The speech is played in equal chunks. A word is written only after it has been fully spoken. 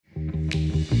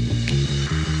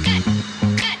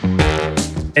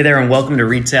Hey there, and welcome to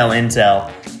Retail Intel.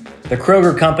 The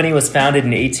Kroger Company was founded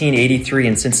in 1883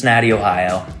 in Cincinnati,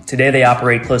 Ohio. Today, they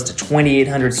operate close to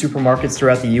 2,800 supermarkets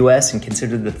throughout the U.S. and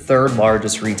considered the third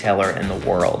largest retailer in the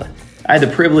world. I had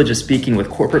the privilege of speaking with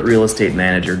corporate real estate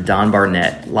manager Don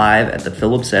Barnett live at the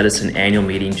Phillips Edison annual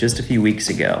meeting just a few weeks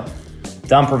ago.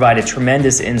 Don provided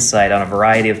tremendous insight on a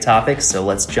variety of topics, so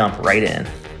let's jump right in.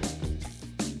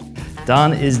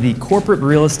 Don is the corporate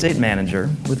real estate manager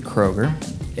with Kroger,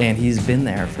 and he's been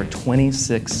there for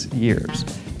 26 years.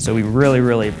 So we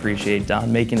really appreciate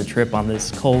Don making the trip on this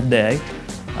cold day.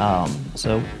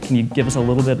 So can you give us a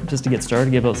little bit, just to get started,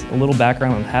 give us a little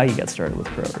background on how you got started with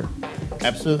Kroger?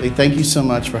 Absolutely. Thank you so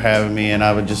much for having me. And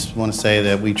I would just want to say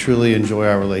that we truly enjoy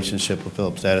our relationship with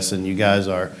Phillips Edison. You guys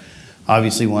are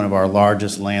obviously one of our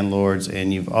largest landlords,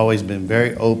 and you've always been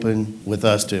very open with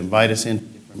us to invite us into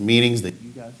different meetings that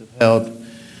you guys have held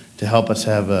to help us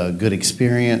have a good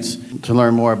experience, to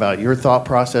learn more about your thought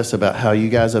process, about how you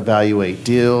guys evaluate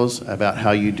deals, about how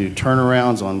you do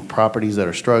turnarounds on properties that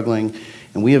are struggling.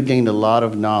 And we have gained a lot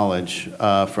of knowledge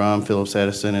from Phillips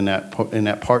Edison in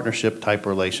that partnership type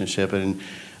relationship. And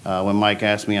when Mike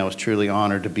asked me, I was truly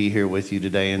honored to be here with you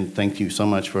today, and thank you so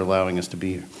much for allowing us to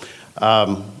be here.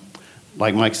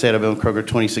 Like Mike said, I've been with Kroger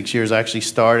 26 years. I actually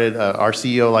started, our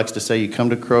CEO likes to say, you come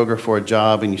to Kroger for a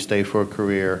job and you stay for a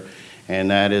career.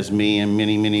 And that is me and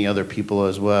many other people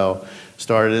as well.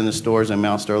 Started in the stores in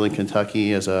Mount Sterling,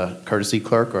 Kentucky as a courtesy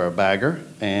clerk or a bagger,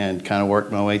 and kind of worked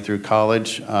my way through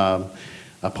college.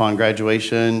 Upon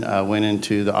graduation, I went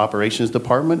into the operations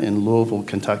department in Louisville,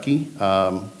 Kentucky.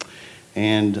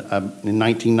 And in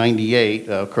 1998,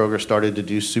 Kroger started to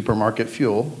do supermarket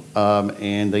fuel,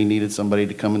 and they needed somebody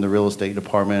to come in the real estate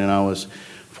department, and I was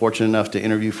fortunate enough to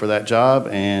interview for that job,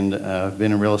 and I've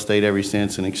been in real estate ever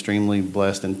since, and extremely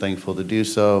blessed and thankful to do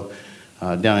so.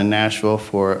 Down in Nashville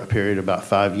for a period of about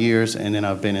 5 years, and then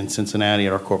I've been in Cincinnati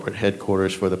at our corporate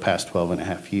headquarters for the past 12 and a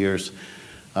half years.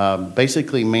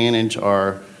 Basically manage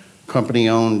our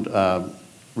company-owned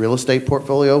real estate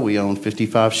portfolio. We own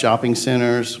 55 shopping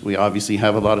centers. We obviously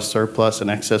have a lot of surplus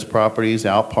and excess properties,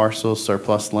 out parcels,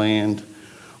 surplus land.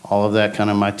 All of that kind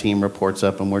of my team reports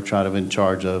up, and we're trying to in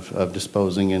charge of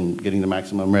disposing and getting the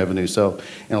maximum revenue. So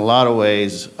in a lot of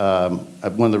ways, one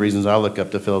of the reasons I look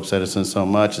up to Phillips Edison so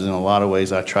much is in a lot of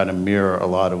ways I try to mirror a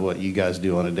lot of what you guys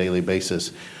do on a daily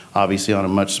basis, obviously on a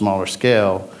much smaller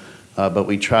scale, but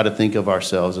we try to think of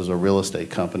ourselves as a real estate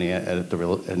company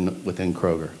within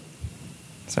Kroger.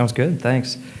 Sounds good,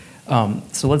 thanks.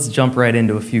 So let's jump right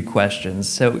into a few questions.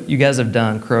 So you guys have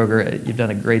done, Kroger, you've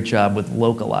done a great job with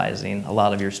localizing a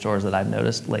lot of your stores that I've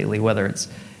noticed lately, whether it's,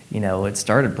 it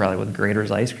started probably with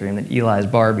Grater's Ice Cream, and Eli's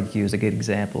Barbecue is a good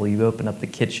example. You've opened up the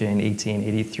kitchen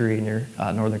 1883 in your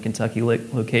Northern Kentucky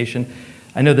location.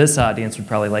 I know this audience would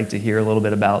probably like to hear a little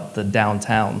bit about the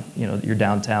downtown, your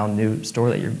downtown new store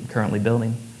that you're currently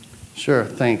building. Sure,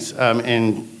 thanks.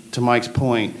 And to Mike's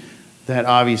point, that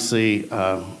obviously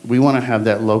we want to have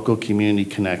that local community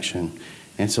connection.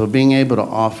 And so being able to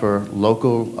offer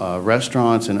local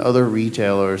restaurants and other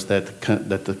retailers that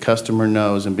the customer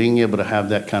knows, and being able to have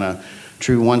that kind of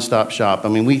true one-stop shop. I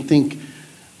mean, we think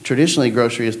traditionally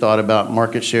grocery is thought about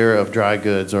market share of dry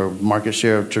goods or market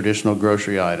share of traditional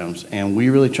grocery items. And we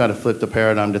really try to flip the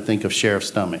paradigm to think of share of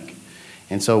stomach.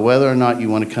 And so whether or not you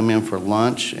want to come in for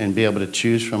lunch and be able to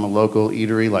choose from a local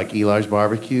eatery like Eli's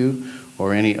Barbecue,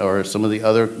 or some of the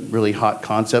other really hot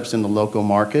concepts in the local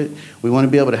market, we want to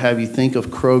be able to have you think of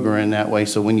Kroger in that way.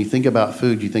 So when you think about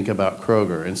food, you think about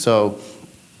Kroger. And so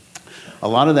a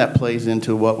lot of that plays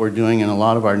into what we're doing in a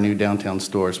lot of our new downtown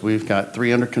stores. We've got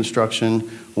 3 under construction,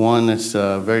 one that's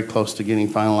very close to getting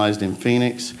finalized in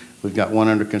Phoenix. We've got 1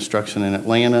 under construction in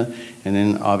Atlanta, and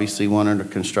then obviously 1 under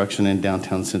construction in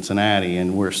downtown Cincinnati.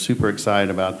 And we're super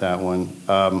excited about that one.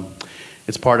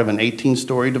 It's part of an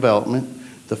 18-story development.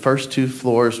 The first 2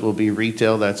 floors will be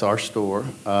retail, that's our store.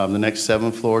 The next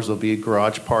 7 floors will be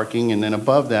garage parking, and then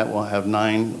above that we'll have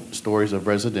 9 stories of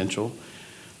residential.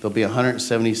 There'll be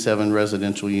 177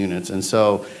 residential units, and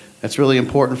so that's really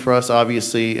important for us.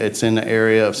 Obviously, it's in the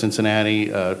area of Cincinnati,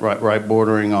 right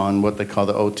bordering on what they call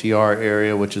the OTR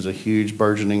area, which is a huge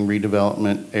burgeoning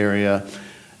redevelopment area.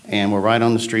 And we're right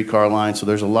on the streetcar line, so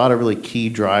there's a lot of really key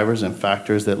drivers and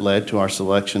factors that led to our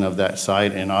selection of that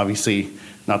site, and obviously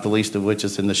not the least of which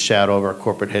is in the shadow of our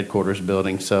corporate headquarters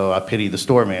building. So I pity the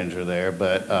store manager there,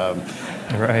 but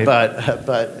right.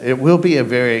 But it will be a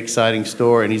very exciting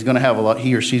store, and he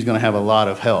or she's going to have a lot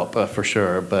of help for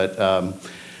sure. But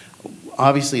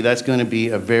obviously that's going to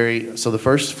be so the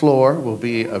first floor will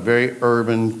be a very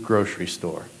urban grocery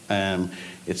store.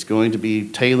 It's going to be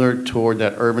tailored toward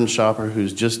that urban shopper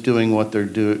who's just doing what they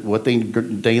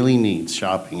daily need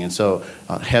shopping. And so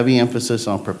heavy emphasis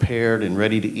on prepared and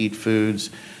ready-to-eat foods.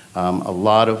 A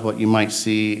lot of what you might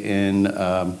see in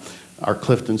our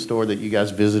Clifton store that you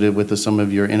guys visited with us, some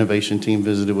of your innovation team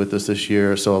visited with us this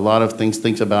year. So a lot of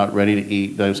things about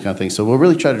ready-to-eat, those kind of things. So we'll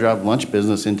really try to drive lunch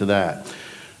business into that.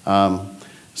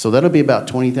 So that'll be about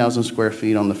 20,000 square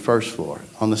feet on the first floor.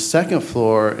 On the second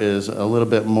floor is a little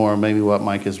bit more, maybe what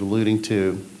Mike is alluding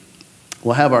to.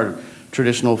 We'll have our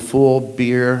traditional full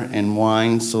beer and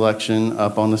wine selection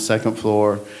up on the second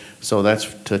floor. So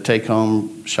that's to take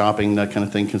home shopping, that kind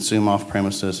of thing, consume off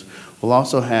premises. We'll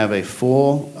also have a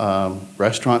full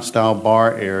restaurant-style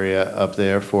bar area up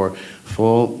there for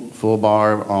full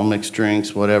bar, all mixed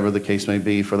drinks, whatever the case may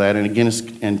be for that. And again, it's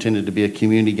intended to be a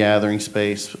community gathering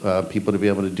space, people to be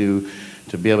able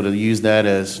to use that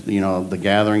as, you know, the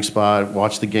gathering spot,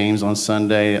 watch the games on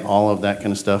Sunday, all of that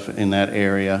kind of stuff in that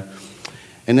area.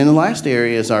 And then the last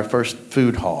area is our first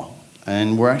food hall.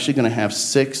 And we're actually going to have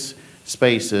 6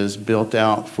 spaces built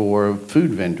out for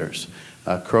food vendors.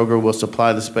 Kroger will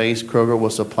supply the space. Kroger will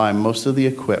supply most of the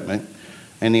equipment.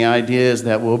 And the idea is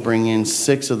that we'll bring in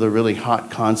 6 of the really hot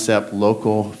concept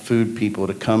local food people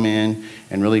to come in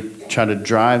and really try to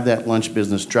drive that lunch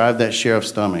business, drive that share of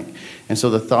stomach. And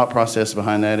so the thought process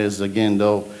behind that is, again,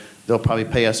 they'll probably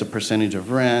pay us a percentage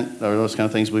of rent or those kind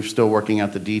of things. We're still working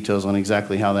out the details on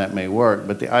exactly how that may work.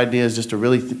 But the idea is just to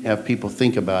really have people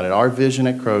think about it. Our vision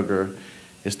at Kroger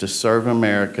is to serve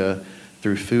America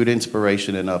through food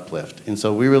inspiration and uplift. And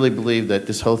so we really believe that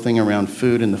this whole thing around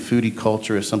food and the foodie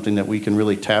culture is something that we can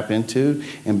really tap into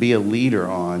and be a leader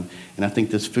on. And I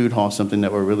think this food hall is something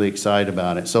that we're really excited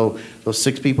about it. So those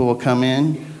 6 people will come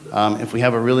in. If we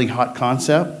have a really hot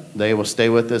concept, they will stay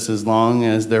with us as long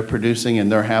as they're producing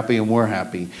and they're happy and we're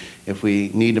happy. If we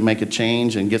need to make a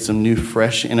change and get some new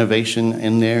fresh innovation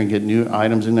in there and get new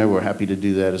items in there, we're happy to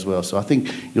do that as well. So I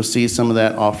think you'll see some of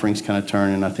that offerings kind of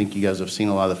turn, and I think you guys have seen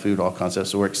a lot of the food hall concepts,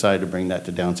 so we're excited to bring that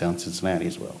to downtown Cincinnati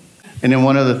as well. And then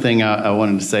one other thing I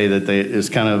wanted to say that is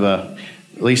kind of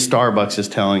at least Starbucks is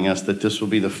telling us that this will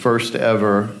be the first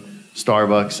ever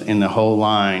Starbucks in the whole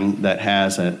line that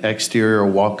has an exterior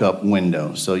walk-up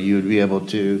window. So you would be able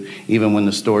to, even when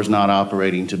the store's not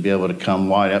operating, to be able to come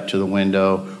wide up to the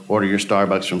window, order your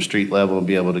Starbucks from street level and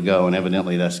be able to go. And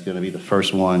evidently that's going to be the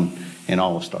first one in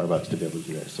all of Starbucks to be able to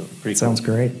do that. So pretty Sounds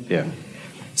cool. great. Yeah.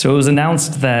 So it was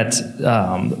announced that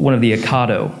one of the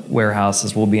Ocado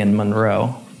warehouses will be in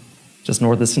Monroe, just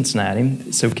north of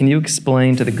Cincinnati. So can you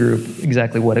explain to the group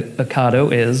exactly what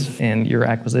Ocado is and your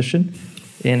acquisition,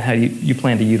 and how you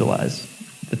plan to utilize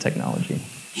the technology?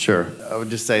 Sure. I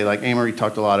would just say, like Amory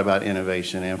talked a lot about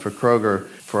innovation, and for Kroger,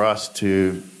 for us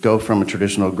to go from a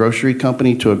traditional grocery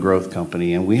company to a growth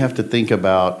company, and we have to think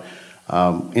about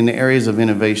in the areas of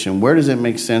innovation, where does it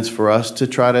make sense for us to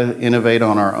try to innovate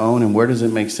on our own, and where does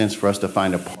it make sense for us to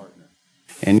find a partner?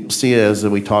 And you'll see as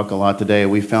we talk a lot today,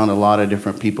 we found a lot of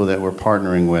different people that we're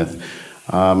partnering with.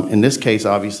 In this case,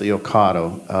 obviously,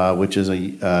 Ocado, which is a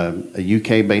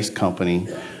UK-based company.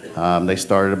 They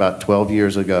started about 12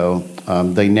 years ago.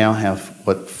 They now have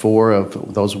 4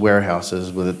 of those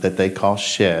warehouses that they call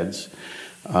sheds.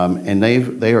 And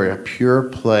they are a pure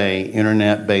play,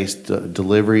 internet-based,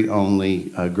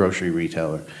 delivery-only grocery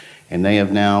retailer. And they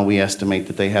have now, we estimate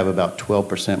that they have about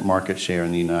 12% market share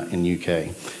in the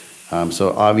UK.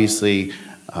 So obviously,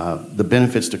 the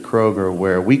benefits to Kroger,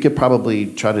 where we could probably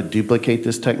try to duplicate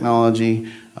this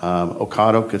technology.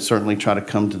 Ocado could certainly try to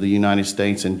come to the United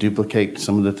States and duplicate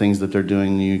some of the things that they're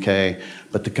doing in the UK.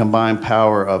 But the combined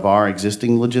power of our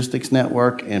existing logistics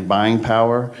network and buying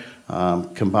power,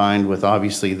 combined with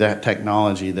obviously that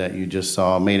technology that you just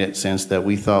saw, made it sense that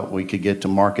we thought we could get to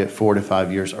market 4 to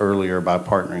 5 years earlier by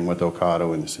partnering with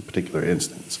Ocado in this particular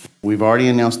instance. We've already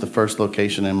announced the first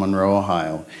location in Monroe,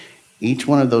 Ohio. Each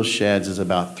one of those sheds is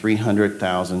about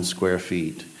 300,000 square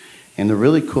feet. And the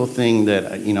really cool thing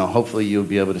that, hopefully you'll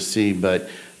be able to see, but,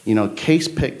 case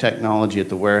pick technology at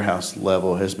the warehouse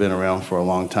level has been around for a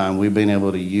long time. We've been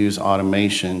able to use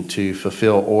automation to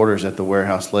fulfill orders at the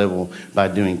warehouse level by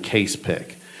doing case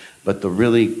pick. But the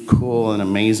really cool and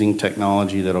amazing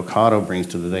technology that Ocado brings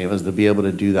to the table is to be able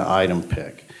to do the item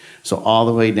pick. So all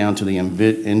the way down to the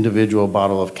individual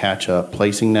bottle of ketchup,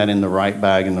 placing that in the right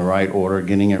bag in the right order,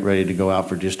 getting it ready to go out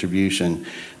for distribution.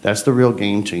 That's the real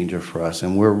game changer for us,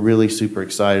 and we're really super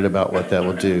excited about what that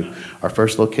will do. Our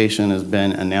first location has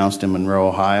been announced in Monroe,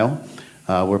 Ohio.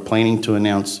 We're planning to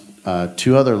announce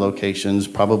 2 other locations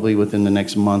probably within the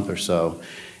next month or so.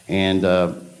 And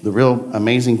the real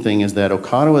amazing thing is that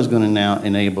Ocado is going to now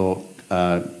enable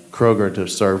Kroger to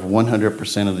serve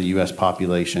 100% of the U.S.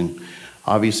 population.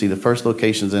 Obviously, the first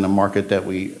location is in a market that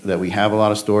we have a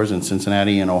lot of stores in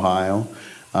Cincinnati and Ohio.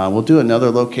 We'll do another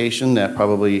location that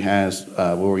probably has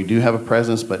where we do have a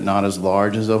presence, but not as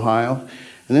large as Ohio.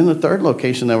 And then the third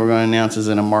location that we're going to announce is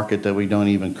in a market that we don't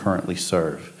even currently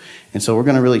serve. And so we're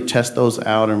going to really test those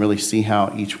out and really see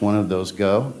how each one of those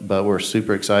go. But we're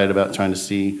super excited about trying to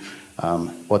see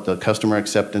what the customer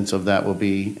acceptance of that will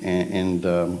be.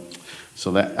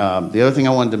 So that the other thing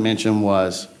I wanted to mention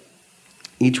was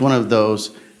each one of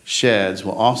those sheds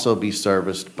will also be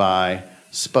serviced by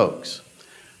spokes.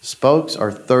 Spokes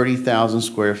are 30,000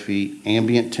 square feet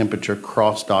ambient temperature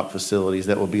cross-dock facilities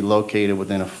that will be located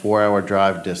within a 4-hour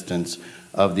drive distance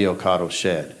of the Ocado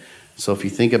shed. So if you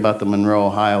think about the Monroe,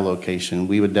 Ohio location,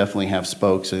 we would definitely have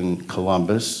spokes in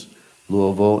Columbus,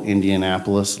 Louisville,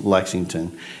 Indianapolis,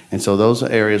 Lexington. And so those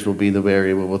areas will be the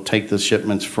area where we'll take the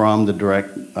shipments from the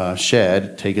direct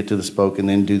shed, take it to the spoke, and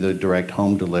then do the direct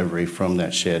home delivery from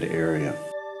that shed area.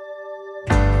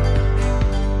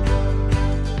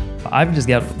 I've just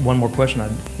got one more question.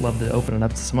 I'd love to open it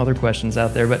up to some other questions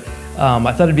out there, but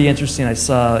I thought it'd be interesting. I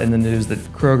saw in the news that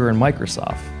Kroger and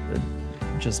Microsoft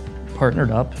just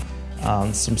partnered up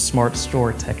on some smart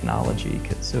store technology.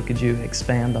 So could you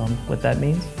expand on what that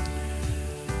means?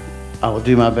 I will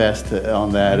do my best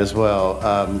on that as well.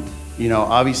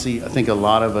 Obviously, I think a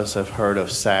lot of us have heard of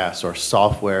SaaS, or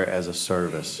software as a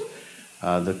service.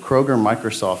 The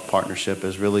Kroger-Microsoft partnership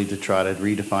is really to try to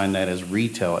redefine that as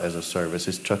retail as a service.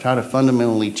 It's to try to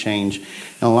fundamentally change in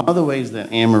a lot of the ways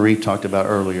that Anne-Marie talked about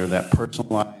earlier, that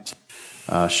personalized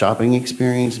shopping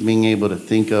experience, being able to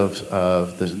think of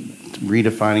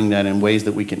redefining that in ways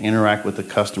that we can interact with the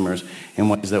customers in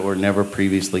ways that were never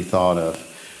previously thought of.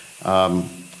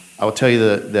 I will tell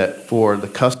you that for the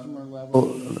customer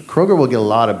level, Kroger will get a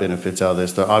lot of benefits out of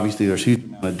this. Obviously, there's a huge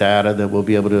amount of data that we'll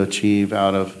be able to achieve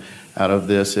out of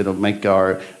this. It'll make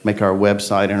our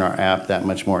website and our app that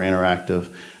much more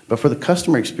interactive. But for the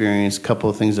customer experience, a couple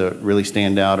of things that really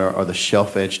stand out are the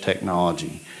shelf edge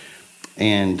technology.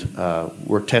 And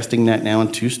we're testing that now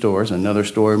in 2 stores, another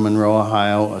store in Monroe,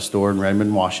 Ohio, a store in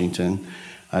Redmond, Washington.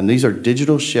 And these are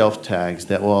digital shelf tags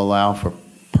that will allow for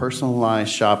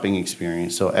personalized shopping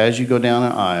experience. So as you go down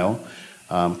an aisle,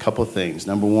 a couple of things.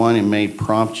 Number one, it may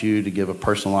prompt you to give a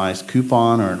personalized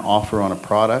coupon or an offer on a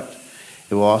product.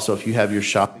 It will also, if you have your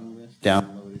shopping list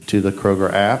downloaded to the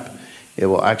Kroger app, it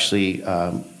will actually,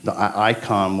 the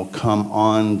icon will come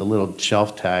on the little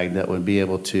shelf tag that would be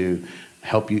able to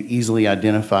help you easily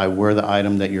identify where the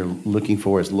item that you're looking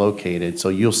for is located. So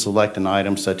you'll select an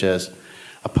item such as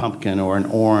a pumpkin or an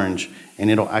orange, and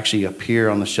it'll actually appear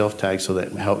on the shelf tag so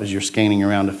that as you're scanning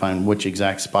around to find which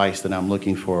exact spice that I'm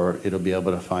looking for, it'll be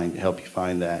able to help you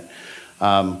find that.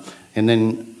 And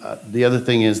then the other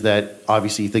thing is that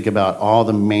obviously you think about all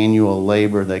the manual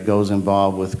labor that goes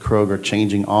involved with Kroger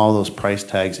changing all those price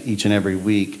tags each and every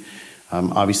week.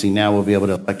 Obviously now we'll be able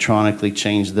to electronically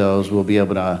change those. We'll be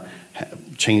able to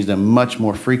change them much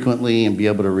more frequently and be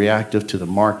able to react to the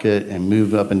market and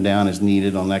move up and down as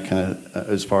needed on that kind of,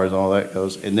 as far as all that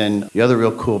goes. And then the other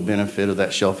real cool benefit of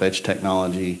that shelf edge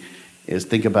technology is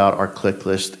think about our click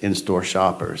list in-store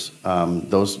shoppers.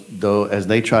 As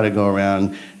they try to go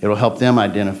around, it'll help them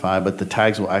identify, but the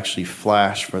tags will actually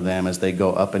flash for them as they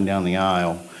go up and down the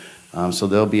aisle. So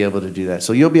they'll be able to do that.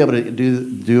 So you'll be able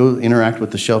to interact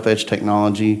with the shelf edge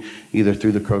technology either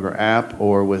through the Kroger app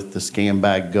or with the Scan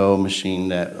Bag Go machine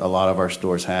that a lot of our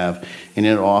stores have. And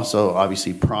it'll also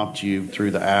obviously prompt you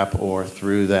through the app or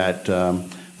through that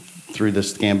through the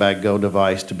Scan Bag Go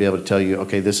device to be able to tell you,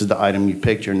 okay, this is the item you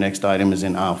picked. Your next item is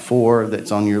in aisle 4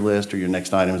 that's on your list, or your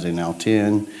next item is in aisle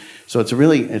 10. So it's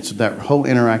that whole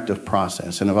interactive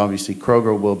process. And obviously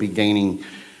Kroger will be gaining.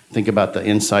 Think about the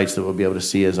insights that we'll be able to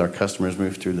see as our customers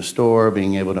move through the store,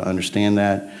 being able to understand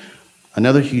that.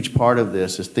 Another huge part of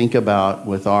this is think about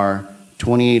with our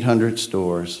 2,800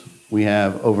 stores, we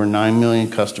have over 9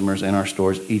 million customers in our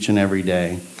stores each and every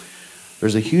day.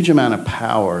 There's a huge amount of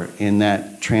power in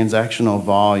that transactional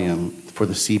volume for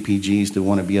the CPGs to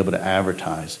want to be able to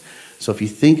advertise. So if you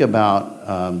think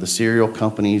about the cereal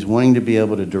companies wanting to be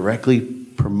able to directly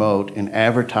promote and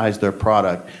advertise their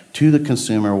product to the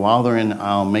consumer while they're in the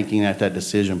aisle making that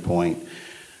decision point.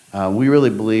 We really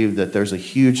believe that there's a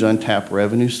huge untapped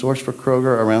revenue source for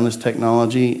Kroger around this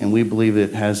technology, and we believe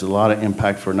it has a lot of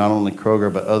impact for not only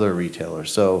Kroger but other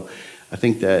retailers. So I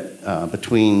think that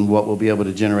between what we'll be able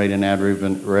to generate in ad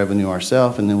revenue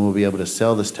ourselves, and then we'll be able to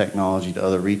sell this technology to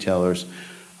other retailers,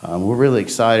 we're really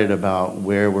excited about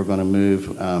where we're going to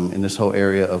move in this whole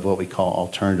area of what we call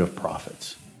alternative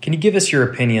profits. Can you give us your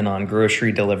opinion on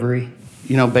grocery delivery?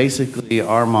 Basically,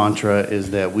 our mantra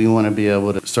is that we want to be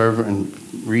able to serve and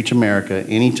reach America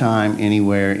anytime,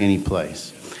 anywhere, any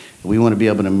place. We want to be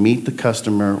able to meet the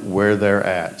customer where they're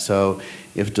at. So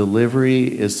if delivery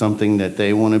is something that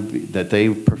they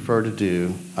prefer to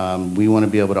do, we want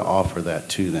to be able to offer that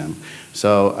to them.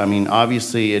 So,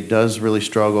 obviously it does really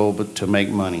struggle to make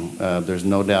money. There's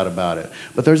no doubt about it.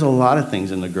 But there's a lot of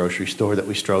things in the grocery store that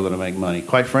we struggle to make money.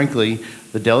 Quite frankly,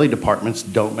 the deli departments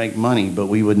don't make money, but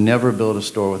we would never build a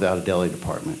store without a deli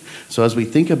department. So as we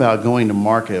think about going to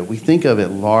market, we think of it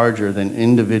larger than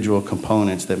individual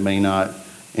components that may not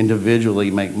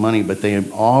individually make money, but they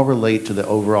all relate to the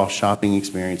overall shopping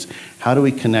experience. How do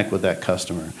we connect with that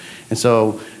customer? And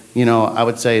so, I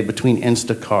would say between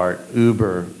Instacart,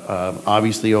 Uber,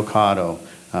 obviously Ocado,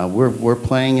 we're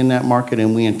playing in that market,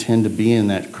 and we intend to be in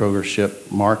that Kroger Ship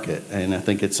market. And I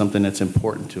think it's something that's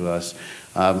important to us.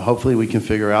 Hopefully we can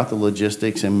figure out the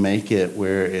logistics and make it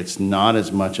where it's not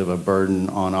as much of a burden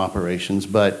on operations.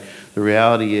 But the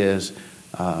reality is,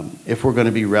 if we're going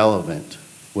to be relevant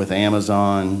with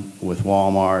Amazon, with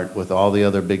Walmart, with all the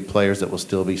other big players that will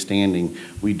still be standing,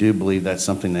 we do believe that's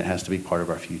something that has to be part of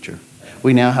our future.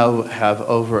 We now have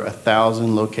over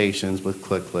 1,000 locations with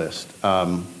ClickList.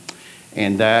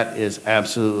 And that has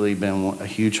absolutely been a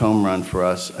huge home run for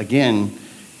us. Again,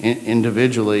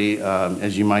 individually,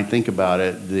 as you might think about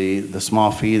it, the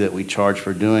small fee that we charge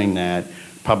for doing that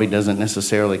probably doesn't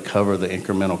necessarily cover the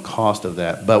incremental cost of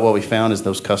that. But what we found is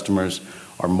those customers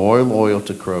are more loyal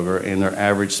to Kroger, and their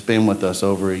average spend with us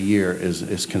over a year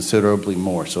is considerably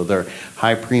more. So they're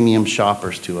high premium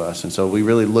shoppers to us. And so we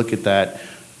really look at that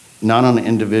not on an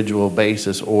individual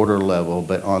basis, order level,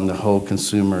 but on the whole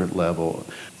consumer level.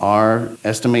 Our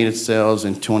estimated sales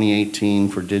in 2018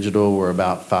 for digital were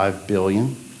about $5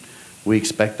 billion. We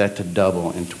expect that to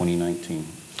double in 2019.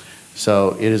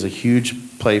 So it is a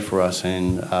huge play for us,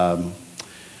 and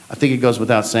I think it goes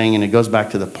without saying, and it goes back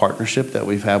to the partnership that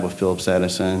we've had with Phillips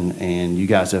Edison, and you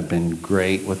guys have been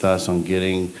great with us on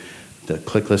getting the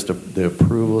ClickList, the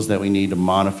approvals that we need to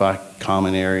modify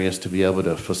common areas to be able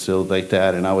to facilitate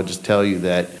that. And I would just tell you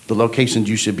that the locations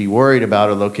you should be worried about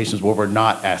are locations where we're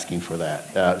not asking for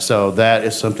that. So that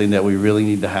is something that we really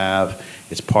need to have.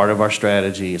 It's part of our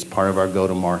strategy, it's part of our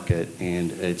go-to-market,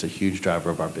 and it's a huge driver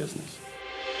of our business.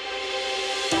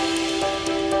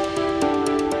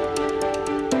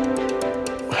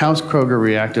 How's Kroger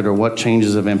reacted, or what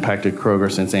changes have impacted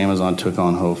Kroger since Amazon took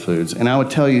on Whole Foods? And I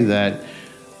would tell you that,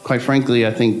 quite frankly,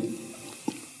 I think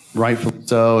rightfully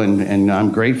so, and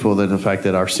I'm grateful that the fact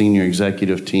that our senior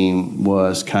executive team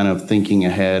was kind of thinking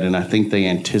ahead, and I think they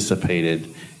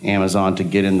anticipated Amazon to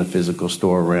get in the physical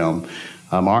store realm.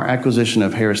 Our acquisition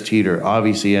of Harris Teeter,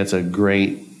 obviously that's a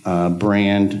great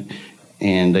brand,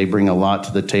 and they bring a lot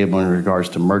to the table in regards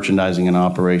to merchandising and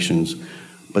operations.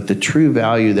 But the true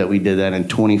value that we did that in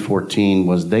 2014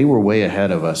 was they were way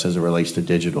ahead of us as it relates to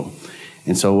digital.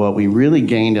 And so what we really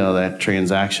gained out of that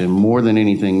transaction more than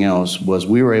anything else was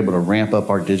we were able to ramp up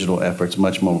our digital efforts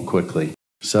much more quickly.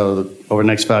 So over the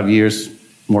next 5 years,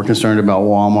 more concerned about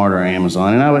Walmart or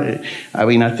Amazon.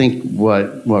 And I think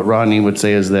what Rodney would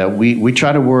say is that we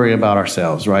try to worry about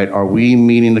ourselves, right? Are we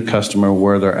meeting the customer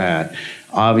where they're at?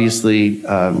 Obviously,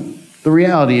 the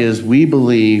reality is we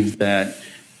believe that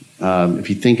if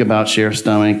you think about Sheriff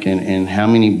Stomach and how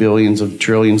many billions of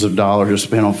trillions of dollars are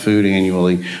spent on food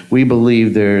annually, we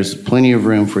believe there's plenty of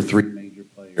room for three major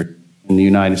players in the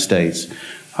United States.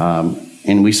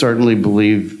 And we certainly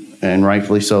believe, and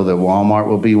rightfully so, that Walmart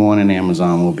will be one and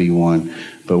Amazon will be one.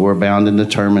 But we're bound and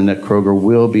determined that Kroger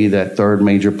will be that third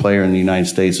major player in the United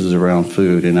States is around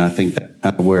food. And I think that's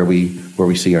kind of where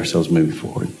we see ourselves moving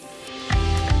forward.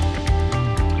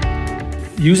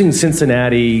 Using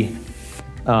Cincinnati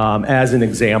as an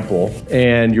example,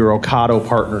 and your Ocado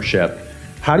partnership,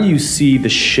 how do you see the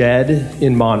shed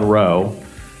in Monroe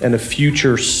and a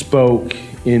future spoke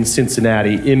in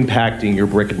Cincinnati impacting your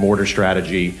brick and mortar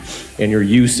strategy and your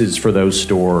uses for those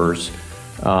stores,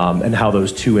 and how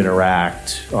those two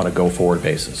interact on a go-forward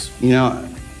basis?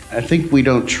 I think we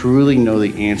don't truly know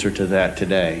the answer to that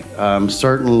today.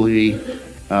 Certainly,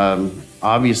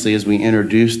 obviously, as we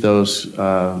introduce those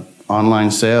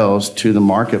online sales to the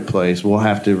marketplace, we'll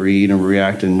have to read and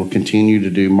react, and we'll continue to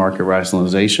do market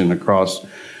rationalization across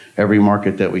every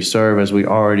market that we serve, as we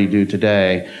already do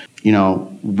today.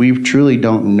 We truly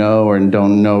don't know and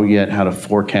don't know yet how to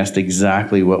forecast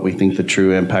exactly what we think the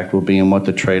true impact will be and what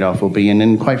the trade-off will be. And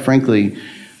then, quite frankly,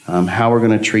 how we're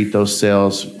going to treat those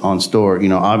sales on store.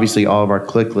 Obviously, all of our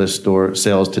ClickList store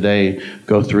sales today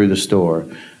go through the store.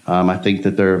 I think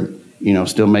that they're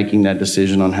still making that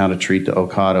decision on how to treat the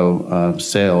Ocado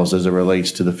sales as it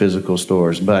relates to the physical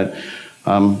stores. But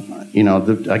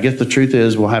I guess the truth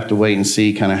is we'll have to wait and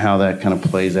see kind of how that kind of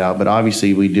plays out. But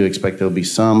obviously, we do expect there'll be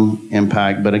some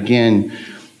impact. But again,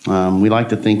 we like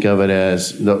to think of it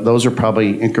as those are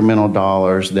probably incremental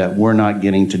dollars that we're not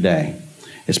getting today.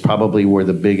 It's probably where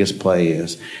the biggest play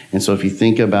is. And so if you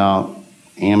think about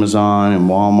Amazon and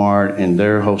Walmart and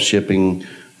their whole shipping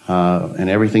and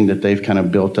everything that they've kind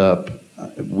of built up,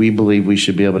 we believe we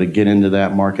should be able to get into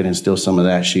that market and steal some of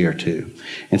that share too.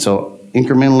 And so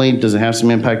incrementally, does it have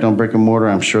some impact on brick and mortar?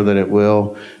 I'm sure that it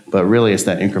will, but really it's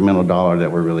that incremental dollar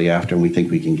that we're really after and we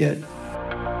think we can get.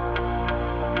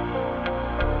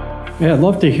 Yeah, I'd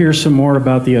love to hear some more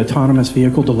about the autonomous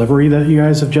vehicle delivery that you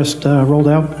guys have just rolled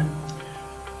out.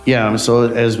 Yeah, so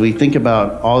as we think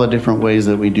about all the different ways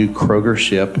that we do Kroger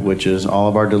Ship, which is all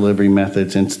of our delivery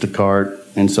methods, Instacart,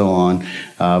 and so on.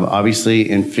 Obviously,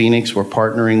 in Phoenix, we're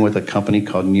partnering with a company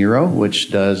called Nero, which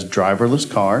does driverless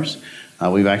cars.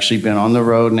 We've actually been on the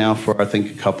road now for, I think,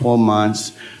 a couple of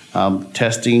months,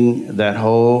 testing that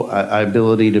whole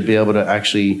ability to be able to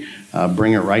actually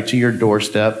bring it right to your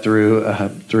doorstep through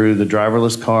the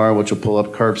driverless car, which will pull up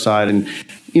curbside. And,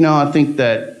 I think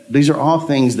that these are all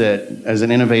things that, as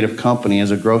an innovative company,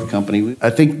 as a growth company, I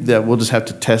think that we'll just have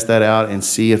to test that out and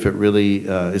see if it really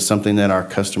is something that our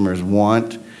customers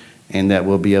want and that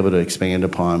we'll be able to expand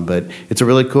upon. But it's a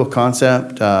really cool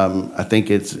concept. I think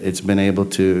it's enabled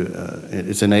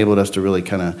us to really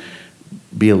kind of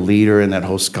be a leader in that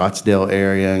whole Scottsdale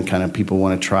area, and kind of people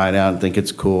want to try it out and think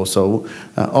it's cool. So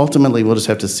ultimately, we'll just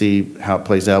have to see how it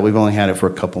plays out. We've only had it for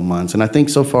a couple months, and I think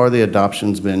so far the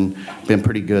adoption's been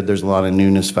pretty good. There's a lot of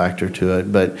newness factor to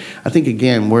it, but I think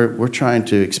again we're trying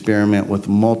to experiment with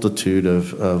a multitude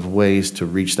of ways to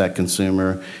reach that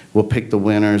consumer. We'll pick the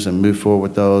winners and move forward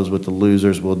with those. With the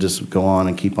losers, we'll just go on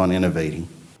and keep on innovating.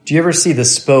 Do you ever see the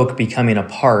spoke becoming a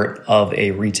part of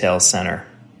a retail center?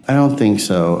 I don't think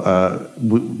so.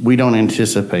 We don't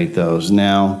anticipate those.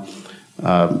 Now,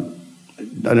 I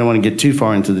don't want to get too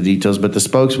far into the details, but the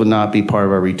spokes would not be part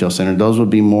of our retail center. Those would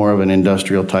be more of an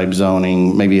industrial type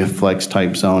zoning, maybe a flex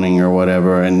type zoning or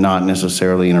whatever, and not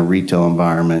necessarily in a retail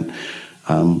environment.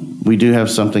 We do have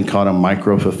something called a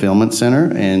micro fulfillment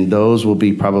center, and those will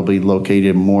be probably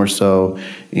located more so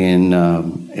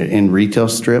in retail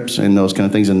strips and those kind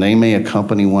of things, and they may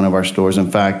accompany one of our stores.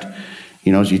 In fact,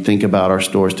 as you think about our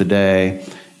stores today,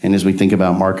 and as we think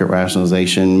about market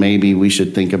rationalization, maybe we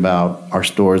should think about our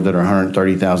stores that are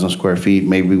 130,000 square feet.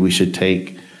 Maybe we should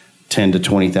take 10 to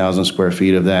 20,000 square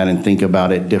feet of that and think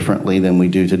about it differently than we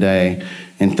do today,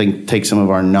 and take some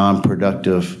of our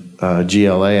non-productive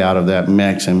GLA out of that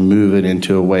mix and move it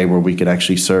into a way where we could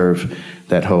actually serve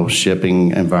that whole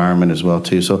shipping environment as well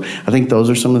too. So I think those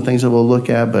are some of the things that we'll look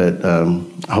at, but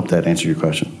I hope that answered your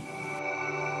question.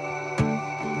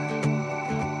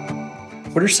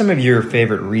 What are some of your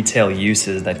favorite retail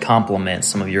uses that complement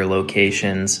some of your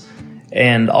locations?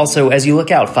 And also, as you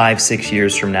look out 5-6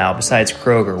 years from now, besides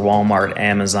Kroger, Walmart,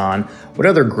 Amazon, what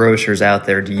other grocers out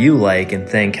there do you like and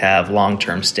think have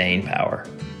long-term staying power?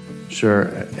 Sure.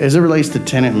 As it relates to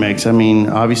tenant mix,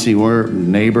 obviously we're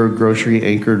neighbor grocery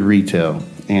anchored retail.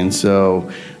 And so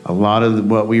a lot of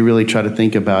what we really try to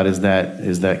think about is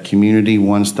that community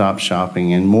one-stop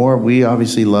shopping. And we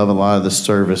obviously love a lot of the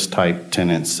service type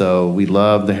tenants. So we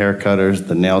love the haircutters,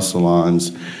 the nail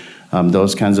salons.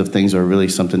 Those kinds of things are really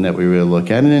something that we really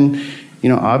look at. And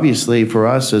then, obviously for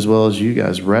us as well as you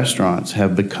guys, restaurants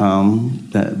have become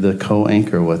the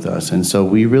co-anchor with us. And so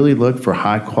we really look for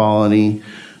high quality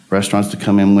restaurants to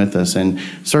come in with us. And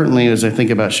certainly as I think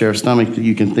about Sheriff's Stomach,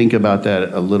 you can think about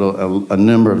that a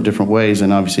number of different ways.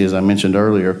 And obviously, as I mentioned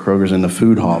earlier, Kroger's in the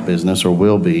food hall business, or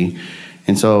will be.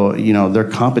 And so, they're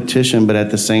competition, but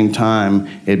at the same time,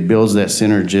 it builds that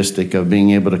synergistic of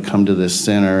being able to come to this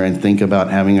center and think about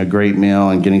having a great meal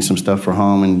and getting some stuff for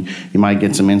home. And you might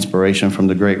get some inspiration from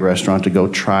the great restaurant to go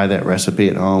try that recipe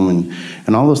at home.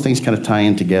 And all those things kind of tie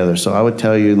in together. So I would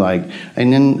tell you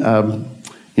and then,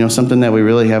 something that we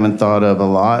really haven't thought of a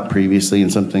lot previously,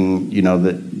 and something,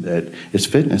 that is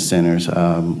fitness centers.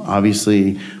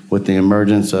 Obviously, with the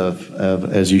emergence of,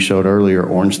 as you showed earlier,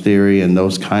 Orange Theory and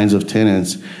those kinds of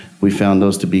tenants, we found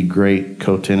those to be great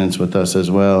co-tenants with us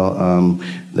as well.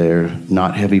 They're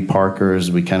not heavy parkers.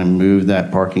 We kind of move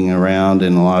that parking around,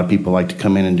 and a lot of people like to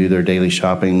come in and do their daily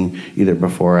shopping either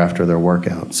before or after their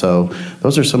workout. So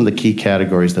those are some of the key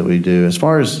categories that we do. As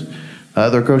far as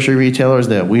other grocery retailers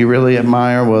that we really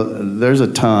admire, well, there's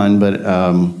a ton, but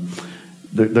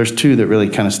there's two that really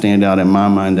kind of stand out in my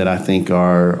mind that I think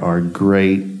are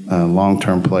great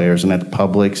long-term players, and that's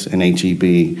Publix and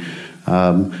H-E-B.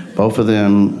 Both of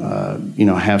them,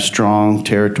 have strong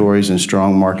territories and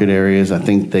strong market areas. I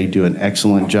think they do an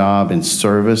excellent job in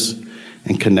service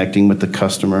and connecting with the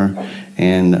customer.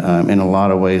 And in a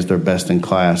lot of ways, they're best in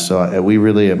class. So we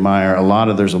really admire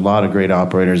there's a lot of great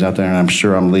operators out there, and I'm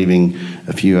sure I'm leaving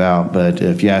a few out. But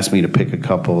if you ask me to pick a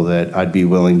couple that I'd be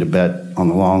willing to bet on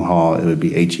the long haul, it would be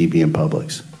HEB and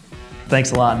Publix.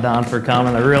 Thanks a lot, Don, for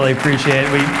coming. I really appreciate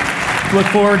it. We look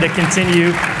forward to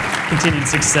continued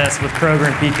success with Kroger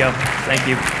and Pico. Thank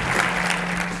you.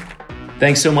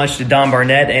 Thanks so much to Don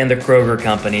Barnett and the Kroger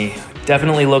Company.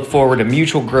 Definitely look forward to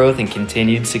mutual growth and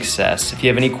continued success. If you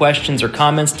have any questions or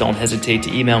comments, don't hesitate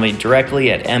to email me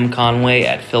directly at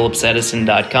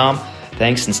mconway@phillipsedison.com.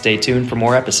 Thanks, and stay tuned for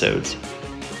more episodes.